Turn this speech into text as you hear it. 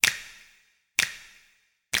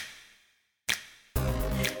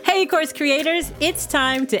Hey course creators, it's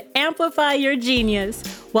time to amplify your genius.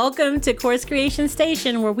 Welcome to Course Creation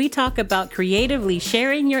Station, where we talk about creatively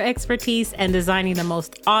sharing your expertise and designing the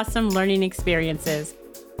most awesome learning experiences.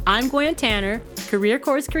 I'm Gwen Tanner, career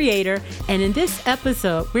course creator, and in this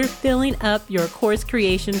episode, we're filling up your course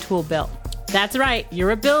creation tool belt. That's right,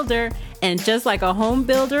 you're a builder, and just like a home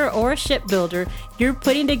builder or a ship builder, you're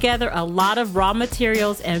putting together a lot of raw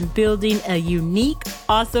materials and building a unique,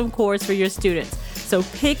 awesome course for your students. So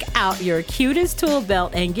pick out your cutest tool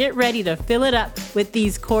belt and get ready to fill it up with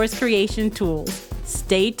these course creation tools.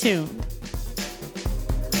 Stay tuned.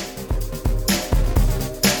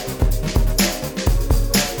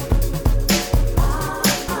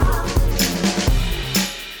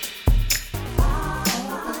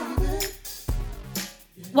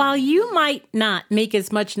 While you might not make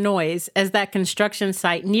as much noise as that construction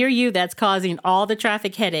site near you that's causing all the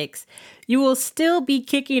traffic headaches, you will still be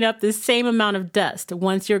kicking up the same amount of dust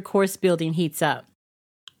once your course building heats up.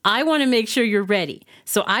 I want to make sure you're ready,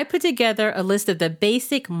 so I put together a list of the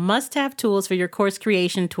basic must-have tools for your course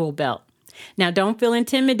creation tool belt. Now, don't feel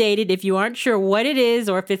intimidated if you aren't sure what it is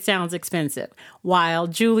or if it sounds expensive. While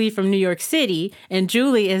Julie from New York City, and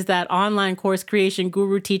Julie is that online course creation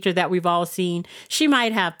guru teacher that we've all seen, she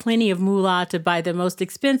might have plenty of moolah to buy the most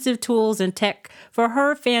expensive tools and tech for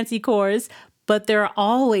her fancy course, but there are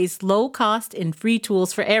always low-cost and free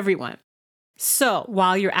tools for everyone. So,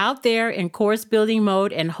 while you're out there in course building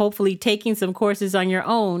mode and hopefully taking some courses on your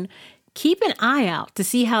own, keep an eye out to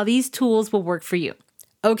see how these tools will work for you.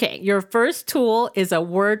 Okay, your first tool is a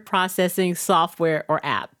word processing software or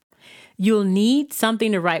app. You'll need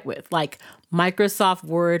something to write with, like Microsoft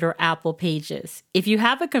Word or Apple Pages. If you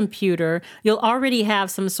have a computer, you'll already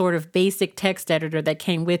have some sort of basic text editor that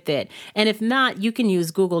came with it. And if not, you can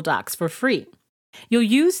use Google Docs for free. You'll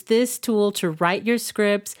use this tool to write your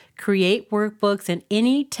scripts, create workbooks, and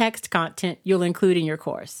any text content you'll include in your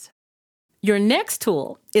course. Your next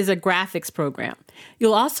tool is a graphics program.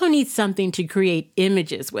 You'll also need something to create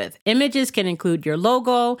images with. Images can include your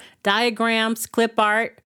logo, diagrams, clip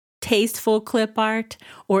art, tasteful clip art,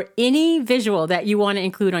 or any visual that you want to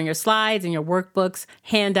include on your slides and your workbooks,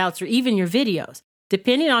 handouts, or even your videos.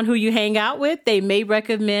 Depending on who you hang out with, they may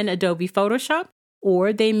recommend Adobe Photoshop,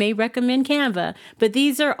 or they may recommend Canva, but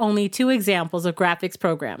these are only two examples of graphics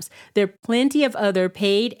programs. There are plenty of other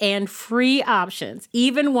paid and free options,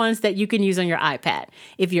 even ones that you can use on your iPad.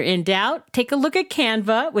 If you're in doubt, take a look at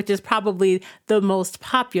Canva, which is probably the most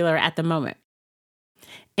popular at the moment.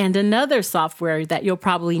 And another software that you'll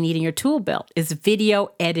probably need in your tool belt is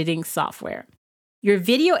video editing software. Your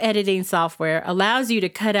video editing software allows you to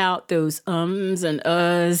cut out those ums and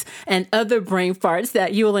uhs and other brain farts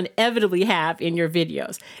that you will inevitably have in your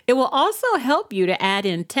videos. It will also help you to add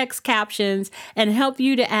in text captions and help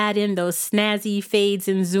you to add in those snazzy fades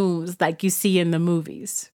and zooms like you see in the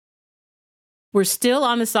movies. We're still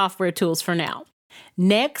on the software tools for now.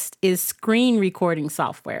 Next is screen recording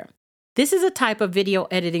software. This is a type of video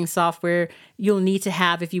editing software you'll need to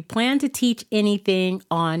have if you plan to teach anything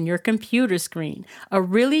on your computer screen. A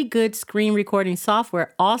really good screen recording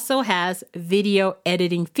software also has video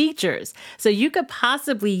editing features, so you could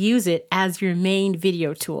possibly use it as your main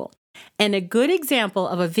video tool. And a good example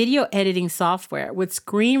of a video editing software with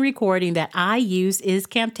screen recording that I use is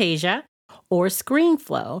Camtasia or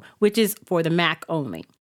ScreenFlow, which is for the Mac only.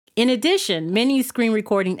 In addition, many screen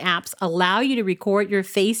recording apps allow you to record your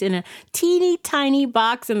face in a teeny tiny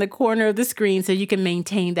box in the corner of the screen so you can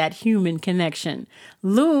maintain that human connection.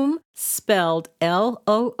 Loom, spelled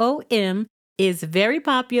Loom, is very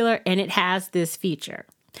popular and it has this feature.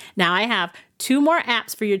 Now I have two more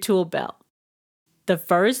apps for your tool belt. The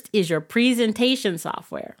first is your presentation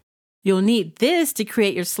software. You'll need this to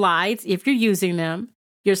create your slides if you're using them.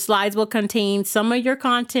 Your slides will contain some of your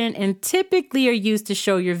content and typically are used to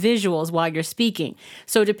show your visuals while you're speaking.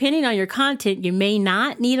 So depending on your content, you may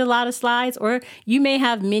not need a lot of slides or you may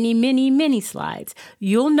have many slides.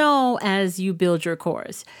 You'll know as you build your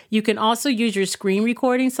course. You can also use your screen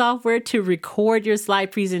recording software to record your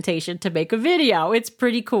slide presentation to make a video. It's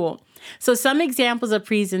pretty cool. So some examples of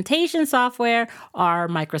presentation software are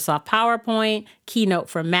Microsoft PowerPoint, Keynote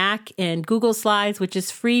for Mac, and Google Slides, which is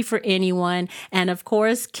free for anyone, and of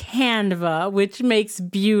course, Canva, which makes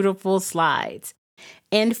beautiful slides.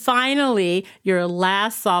 And finally, your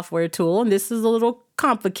last software tool, and this is a little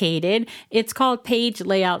complicated, it's called page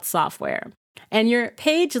layout software. And your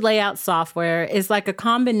page layout software is like a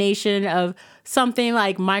combination of something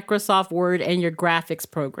like Microsoft Word and your graphics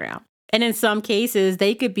program. And in some cases,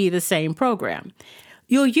 they could be the same program.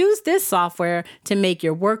 You'll use this software to make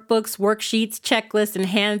your workbooks, worksheets, checklists, and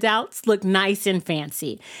handouts look nice and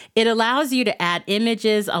fancy. It allows you to add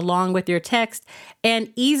images along with your text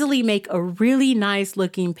and easily make a really nice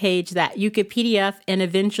looking page that you could PDF and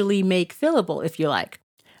eventually make fillable if you like.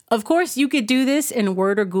 Of course, you could do this in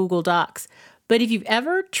Word or Google Docs. But if you've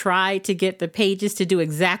ever tried to get the pages to do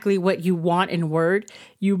exactly what you want in Word,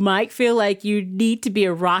 you might feel like you need to be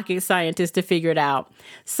a rocket scientist to figure it out.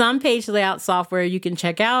 Some page layout software you can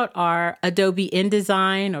check out are Adobe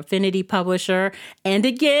InDesign, Affinity Publisher, and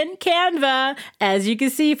again, Canva. As you can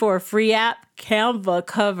see, for a free app, Canva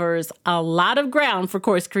covers a lot of ground for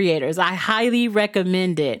course creators. I highly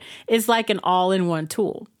recommend it. It's like an all-in-one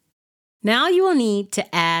tool. Now you will need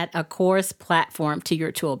to add a course platform to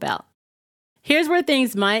your tool belt. Here's where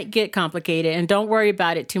things might get complicated, and don't worry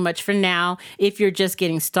about it too much for now if you're just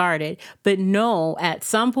getting started. But know at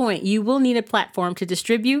some point you will need a platform to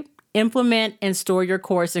distribute, implement, and store your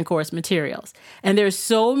course and course materials. And there's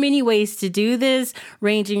so many ways to do this,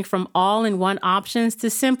 ranging from all-in-one options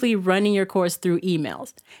to simply running your course through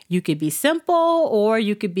emails. You could be simple or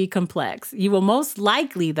you could be complex. You will most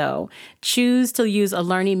likely, though, choose to use a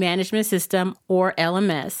learning management system or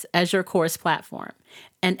LMS as your course platform.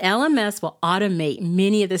 An LMS will automate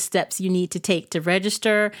many of the steps you need to take to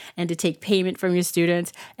register and to take payment from your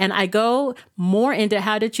students. And I go more into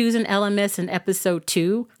how to choose an LMS in episode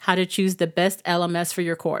 2, how to choose the best LMS for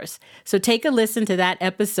your course. So take a listen to that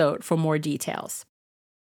episode for more details.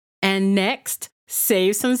 And next,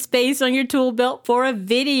 save some space on your tool belt for a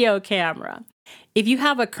video camera. If you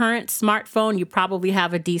have a current smartphone, you probably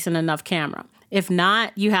have a decent enough camera. If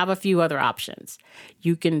not, you have a few other options.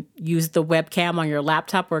 You can use the webcam on your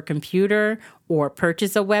laptop or computer, or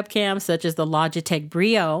purchase a webcam such as the Logitech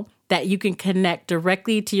Brio that you can connect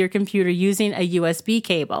directly to your computer using a USB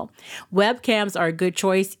cable. Webcams are a good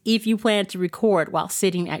choice if you plan to record while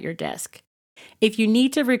sitting at your desk. If you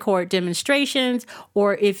need to record demonstrations,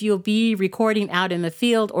 or if you'll be recording out in the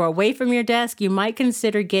field or away from your desk, you might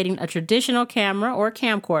consider getting a traditional camera or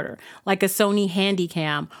camcorder, like a Sony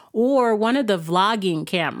Handycam, or one of the vlogging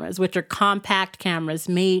cameras, which are compact cameras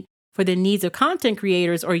made for the needs of content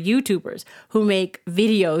creators or YouTubers who make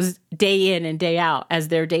videos day in and day out as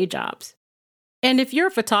their day jobs. And if you're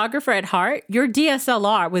a photographer at heart, your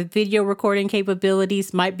DSLR with video recording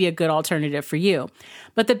capabilities might be a good alternative for you.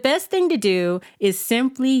 But the best thing to do is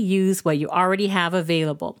simply use what you already have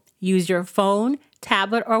available. Use your phone,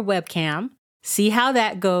 tablet, or webcam, see how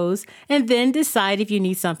that goes, and then decide if you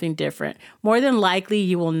need something different. More than likely,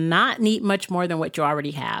 you will not need much more than what you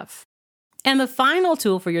already have. And the final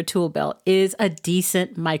tool for your tool belt is a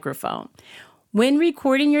decent microphone. When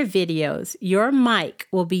recording your videos, your mic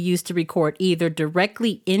will be used to record either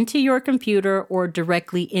directly into your computer or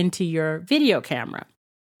directly into your video camera.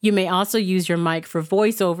 You may also use your mic for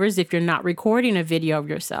voiceovers if you're not recording a video of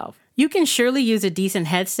yourself. You can surely use a decent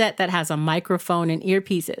headset that has a microphone and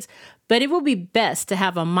earpieces, but it will be best to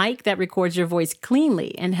have a mic that records your voice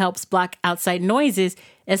cleanly and helps block outside noises,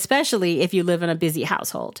 especially if you live in a busy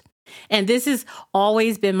household. And this has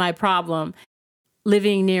always been my problem.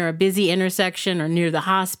 Living near a busy intersection or near the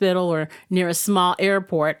hospital or near a small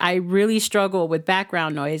airport, I really struggle with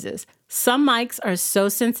background noises. Some mics are so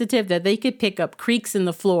sensitive that they could pick up creaks in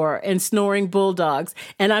the floor and snoring bulldogs,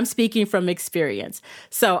 and I'm speaking from experience.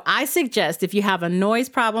 So I suggest if you have a noise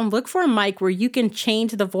problem, look for a mic where you can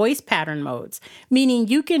change the voice pattern modes, meaning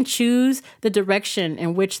you can choose the direction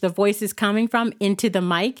in which the voice is coming from into the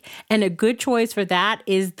mic, and a good choice for that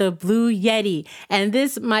is the Blue Yeti. And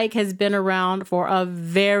this mic has been around for a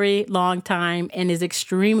very long time and is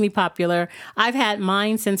extremely popular. I've had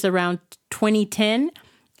mine since around 2010.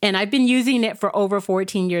 And I've been using it for over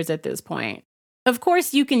 14 years at this point. Of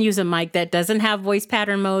course, you can use a mic that doesn't have voice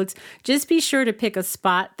pattern modes. Just be sure to pick a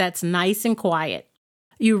spot that's nice and quiet.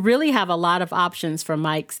 You really have a lot of options for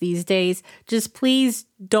mics these days. Just please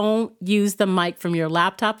don't use the mic from your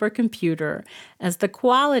laptop or computer, as the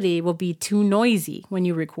quality will be too noisy when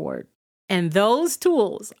you record. And those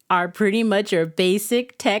tools are pretty much your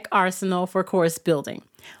basic tech arsenal for course building.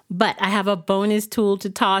 But I have a bonus tool to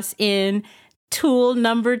toss in. Tool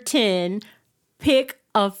number 10, pick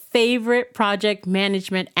a favorite project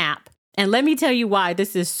management app. And let me tell you why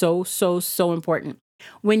this is so important.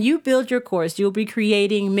 When you build your course, you'll be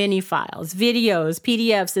creating mini files, videos,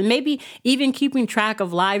 PDFs, and maybe even keeping track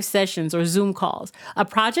of live sessions or Zoom calls. A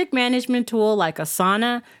project management tool like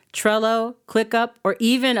Asana, Trello, ClickUp, or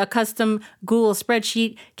even a custom Google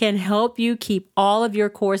spreadsheet can help you keep all of your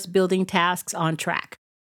course building tasks on track.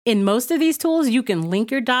 In most of these tools, you can link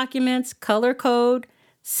your documents, color code,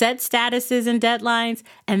 set statuses and deadlines,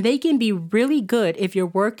 and they can be really good if you're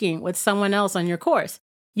working with someone else on your course.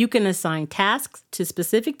 You can assign tasks to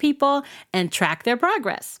specific people and track their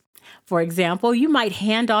progress. For example, you might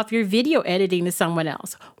hand off your video editing to someone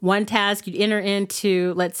else. One task you'd enter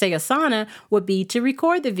into, let's say Asana, would be to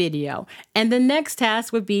record the video. And the next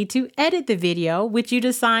task would be to edit the video, which you'd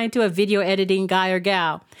assign to a video editing guy or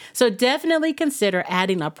gal. So definitely consider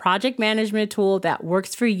adding a project management tool that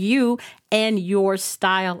works for you and your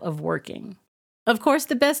style of working. Of course,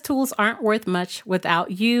 the best tools aren't worth much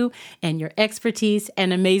without you and your expertise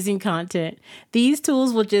and amazing content. These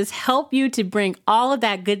tools will just help you to bring all of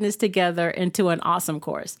that goodness together into an awesome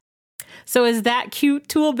course. So is that cute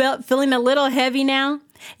tool belt feeling a little heavy now?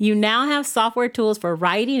 You now have software tools for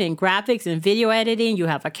writing and graphics and video editing. You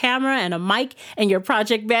have a camera and a mic and your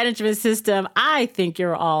project management system. I think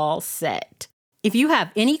you're all set. If you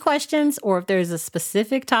have any questions or if there's a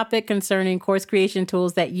specific topic concerning course creation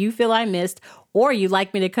tools that you feel I missed or you'd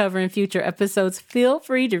like me to cover in future episodes, feel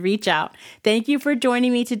free to reach out. Thank you for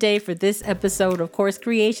joining me today for this episode of Course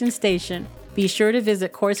Creation Station. Be sure to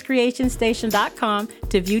visit CourseCreationStation.com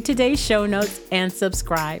to view today's show notes and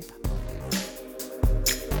subscribe.